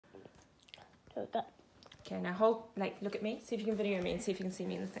Okay. Okay, now hold, like, look at me. See if you can video me and see if you can see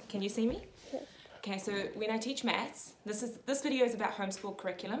me in the thing. Can you see me? Yes. Okay, so when I teach maths, this video is about homeschool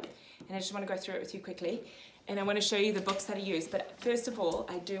curriculum, and I just want to go through it with you quickly. And I want to show you the books that I use. But first of all,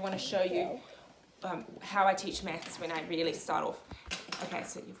 I do want to show you how I teach maths when I really start off. Okay,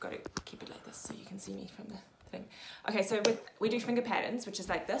 so you've got to keep it like this so you can see me from the thing. Okay, so we do finger patterns, which is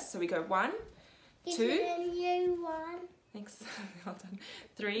like this. So we go 1, 2. Year1. Thanks. Well done.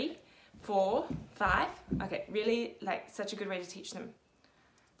 3, 4, 5. Okay, really like such a good way to teach them.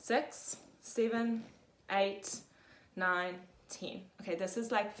 6, 7, 8, 9, 10. Okay, this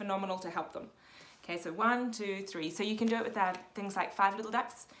is like phenomenal to help them. Okay, so 1, 2, 3. So you can do it with things like 5 little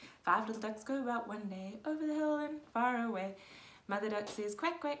ducks. 5 little ducks go out one day over the hill and far away. Mother duck says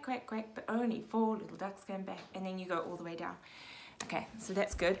quack, quack, quack, quack, but only 4 little ducks came back. And then you go all the way down. Okay, so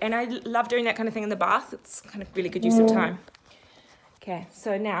that's good. And I love doing that kind of thing in the bath. It's kind of really good use of time. Okay,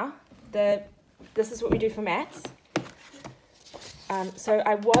 so now this is what we do for maths. So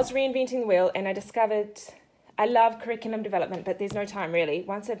I was reinventing the wheel and I discovered I love curriculum development, but there's no time really.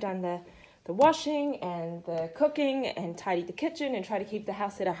 Once I've done the washing and the cooking and tidied the kitchen and try to keep the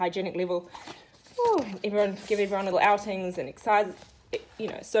house at a hygienic level, give everyone little outings and exercise, you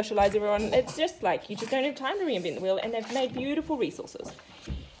know, socialize everyone. It's just like you just don't have time to reinvent the wheel, and they've made beautiful resources.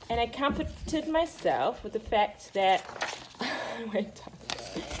 And I comforted myself with the fact that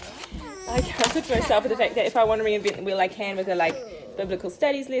I comforted myself with the fact that if I want to reinvent the wheel, I can with a biblical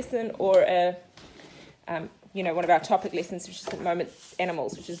studies lesson or a you know, one of our topic lessons, which is at the moment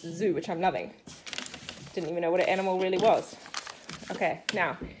animals, which is the zoo, which I'm loving. Didn't even know what an animal really was. Okay,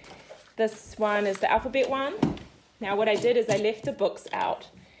 now this one is the alphabet one. Now what I did is I left the books out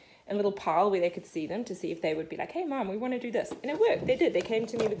in a little pile where they could see them to see if they would be like, hey mom, we want to do this. And it worked, they did. They came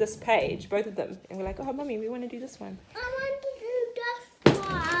to me with this page, both of them, and were like, oh mommy, we want to do this one. I want to do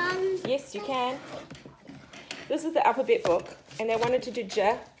this one. Yes, you can. This is the alphabet book, and they wanted to do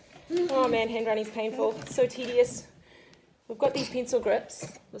J. Oh man, handwriting's painful, so tedious. We've got these pencil grips.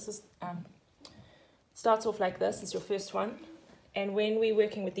 This is starts off like this. Is your first one, and when we're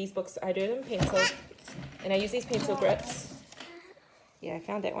working with these books, I do them pencil, and I use these pencil grips. Yeah, I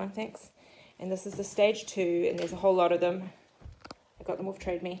found that one. Thanks. And this is the stage 2, and there's a whole lot of them. I got them off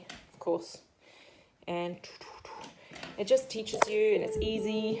Trade Me, of course, and it just teaches you, and it's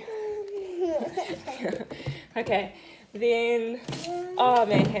easy. Okay. Then, oh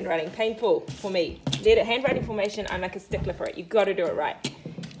man, handwriting, painful for me. Handwriting formation, I'm like a stickler for it. You've got to do it right.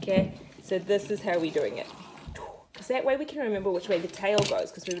 Okay, so this is how we're doing it. Because that way we can remember which way the tail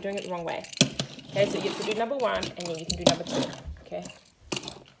goes, because we were doing it the wrong way. Okay, so you have to do number 1, and then you can do number 2. Okay.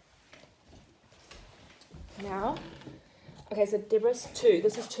 Now, okay, so Deborah's 2.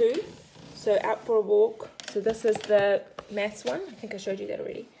 This is 2. So out for a walk. So this is the maths one. I think I showed you that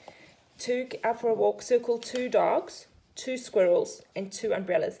already. 2, out for a walk, circle 2 dogs, 2 squirrels, and 2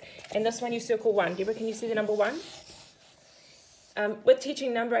 umbrellas. And this one you circle 1. Deborah, can you see the number 1? With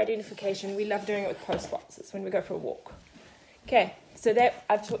teaching number identification, we love doing it with post boxes when we go for a walk. Okay, so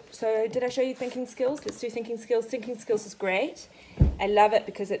so did I show you thinking skills? Let's do thinking skills. Thinking skills is great. I love it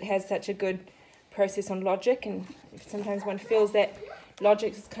because it has such a good process on logic, and sometimes one feels that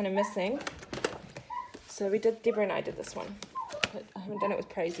logic is kind of missing. So Deborah and I did this one, but I haven't done it with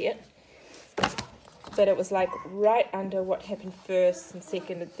praise yet. But it was like right under what happened first and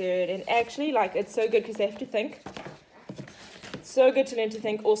second and third, and actually like it's so good because they have to think. It's so good to learn to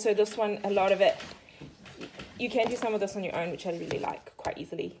think. Also this one, a lot of it, you can do some of this on your own, which I really like quite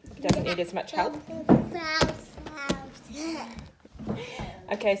easily. It doesn't need as much help.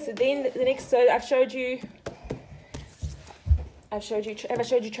 Okay, so then the next, so have I showed you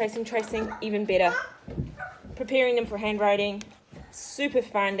tracing, even better. Preparing them for handwriting. Super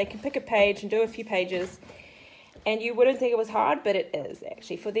fun. They can pick a page and do a few pages, and you wouldn't think it was hard, but it is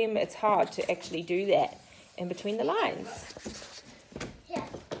actually. For them it's hard to actually do that in between the lines. Yeah,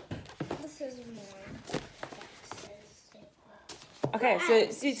 this is more. Okay,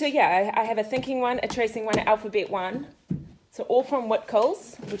 so yeah, I have a thinking one, a tracing one, an alphabet one. So all from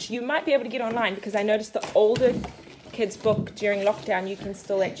Whitcoll's, which you might be able to get online, because I noticed the older kids book during lockdown, you can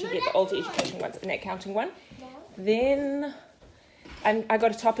still actually get the older education ones and that counting one. Then I got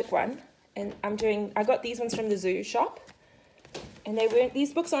a topic one, and I got these ones from the zoo shop, and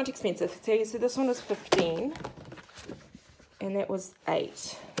these books aren't expensive. So this one was 15, and that was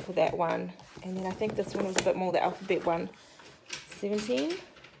 8 for that one, and then I think this one was a bit more, the alphabet one, 17.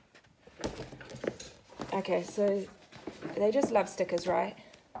 Okay, so they just love stickers, right?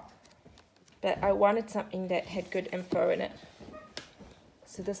 But I wanted something that had good info in it.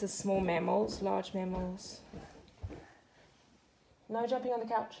 So this is small mammals, large mammals. No jumping on the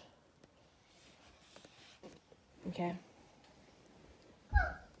couch. Okay.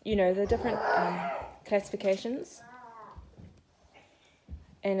 You know, the different classifications.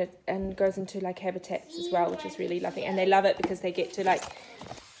 And it goes into like habitats as well, which is really lovely. And they love it because they get to like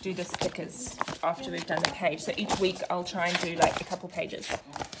do the stickers after we've done the page. So each week I'll try and do like a couple pages,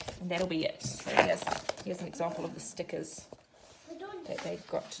 and that'll be it. So here's an example of the stickers that they've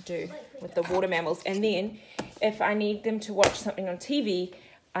got to do with the water mammals. And then if I need them to watch something on TV,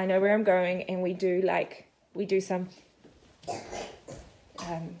 I know where I'm going, and we do some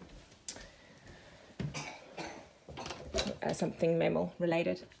something mammal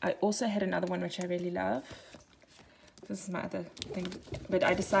related. I also had another one which I really love. This is my other thing, but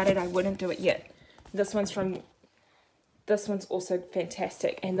I decided I wouldn't do it yet. This one's also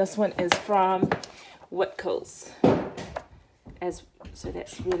fantastic, and this one is from Whitcoulls. So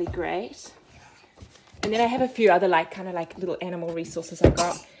that's really great. And then I have a few other kind of little animal resources I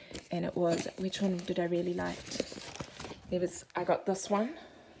got, and it was, which one did I really like? I got this one.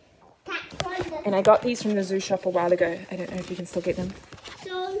 And I got these from the zoo shop a while ago. I don't know if you can still get them.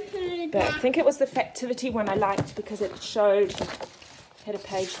 But I think it was the Factivity one I liked because it had a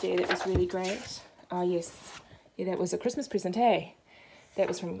page there that was really great. Oh, yes. Yeah, that was a Christmas present, hey? That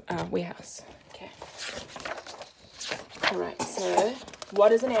was from Warehouse. Okay. Alright, so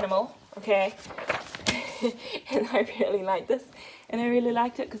what is an animal? Okay. And I really like this. And I really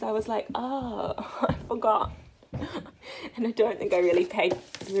liked it because I was like, oh, I forgot. And I don't think I really paid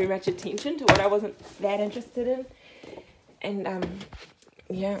very much attention to what I wasn't that interested in. And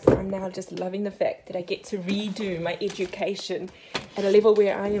yeah, I'm now just loving the fact that I get to redo my education at a level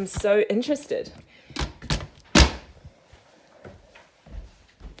where I am so interested.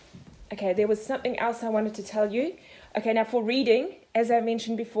 Okay, there was something else I wanted to tell you. Okay, now for reading, as I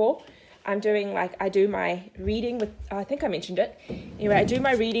mentioned before, I'm doing I do my reading with, I think I mentioned it. Anyway, I do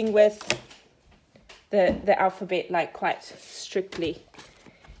my reading with the alphabet quite strictly.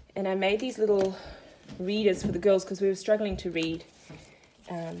 And I made these little readers for the girls because we were struggling to read.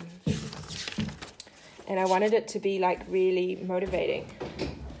 And I wanted it to be really motivating.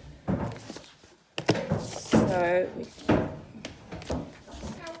 So we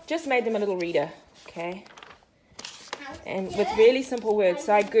just made them a little reader, okay? And with really simple words.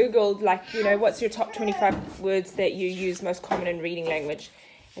 So I googled what's your top 25 words that you use most common in reading language,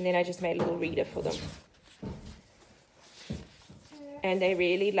 and then I just made a little reader for them. And they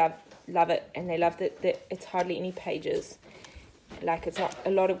really love it, and they love that it's hardly any pages. It's not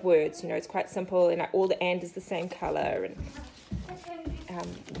a lot of words, it's quite simple, and all the and is the same color. And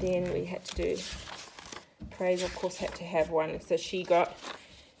then we had to do, Praise of course had to have one, so she got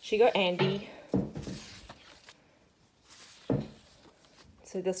Andy.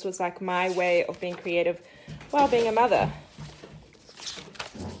 So this was my way of being creative while being a mother.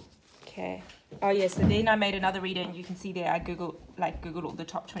 Okay. Oh yeah, so then I made another reader, and you can see there I googled all the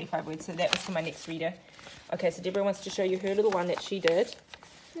top 25 words, so that was for my next reader. Okay, so Deborah wants to show you her little one that she did.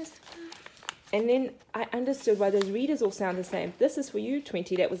 And then I understood why those readers all sound the same. This is for you,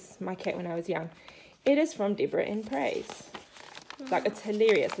 20. That was my cat when I was young. It is from Deborah in Praise. It's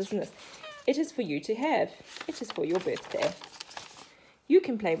hilarious, listen to this. It is for you to have. It is for your birthday. You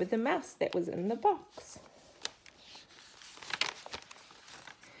can play with the mouse that was in the box.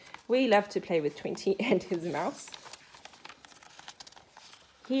 We love to play with 20 and his mouse.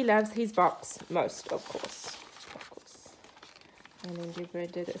 He loves his box most, of course. And then Deborah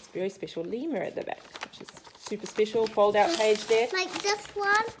did this very special lemur at the back, which is super special. Fold out page there. Like this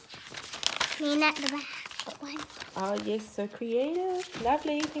one. And at the back one. Oh yes, so creative.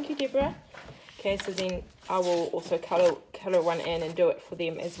 Lovely. Thank you, Deborah. Okay, so then I will also colour one in and do it for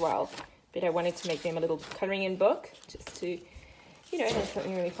them as well. But I wanted to make them a little colouring in book, just to, have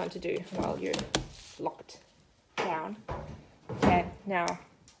something really fun to do while you're locked down. Okay, now,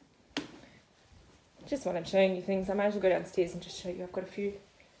 just while I'm showing you things, I might as well go downstairs and just show you. I've got a few,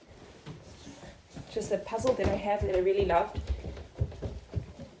 just a puzzle that I have that I really loved.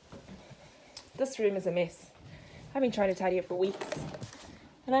 This room is a mess. I've been trying to tidy it for weeks.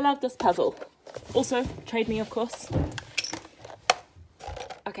 And I love this puzzle. Also, Trade Me, of course.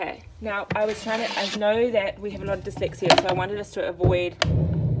 Okay, now I know that we have a lot of dyslexia, so I wanted us to avoid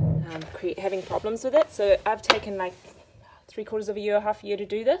having problems with it. So I've taken 3/4 of a year, half a year to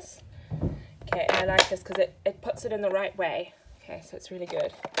do this. Okay, and I like this because it puts it in the right way. Okay, so it's really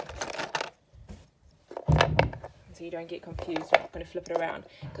good. So you don't get confused. I'm not going to flip it around,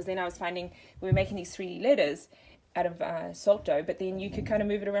 because then I was finding we were making these 3D letters out of salt dough, but then you could kind of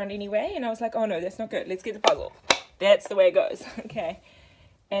move it around anyway, and I was like, oh no, that's not good, let's get the puzzle. That's the way it goes. Okay.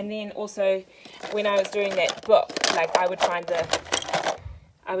 And then also when I was doing that book,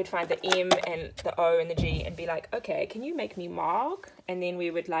 I I would find the M and the O and the G and be like, okay, can you make me mark? And then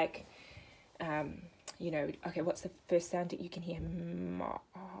we would like, you know, okay, what's the first sound that you can hear? Marg.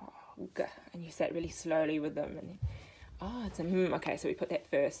 And you say it really slowly with them. And then, oh, it's a M. Okay, so we put that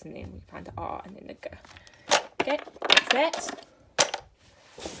first, and then we find the R and then the G. Okay, that's that.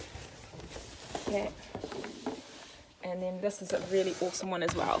 Okay. And then this is a really awesome one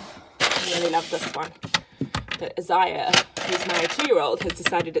as well. I really love this one. But Isaiah, who's my 2-year-old, has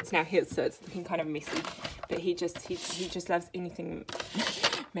decided it's now his, so it's looking kind of messy. But he just loves anything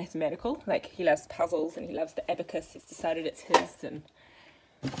mathematical. Like, he loves puzzles and he loves the abacus. He's decided it's his, and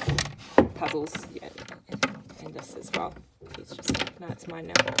puzzles, yeah, and this as well. He's just like, no, it's mine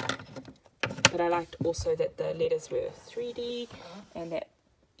now. But I liked also that the letters were 3D and that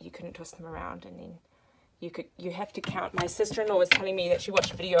you couldn't twist them around, and then you have to count. My sister-in-law was telling me that she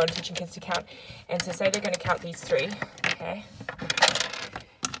watched a video on teaching kids to count, and so say they're going to count these 3, okay?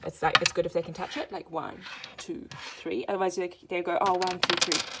 It's like, it's good if they can touch it, like 1, 2, 3. Otherwise they go, oh, 1, 2,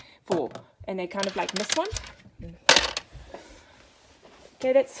 3, 4, and they kind of like miss one.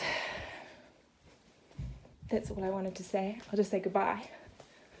 Okay, that's all I wanted to say. I'll just say goodbye.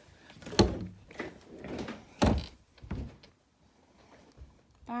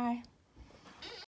 Bye.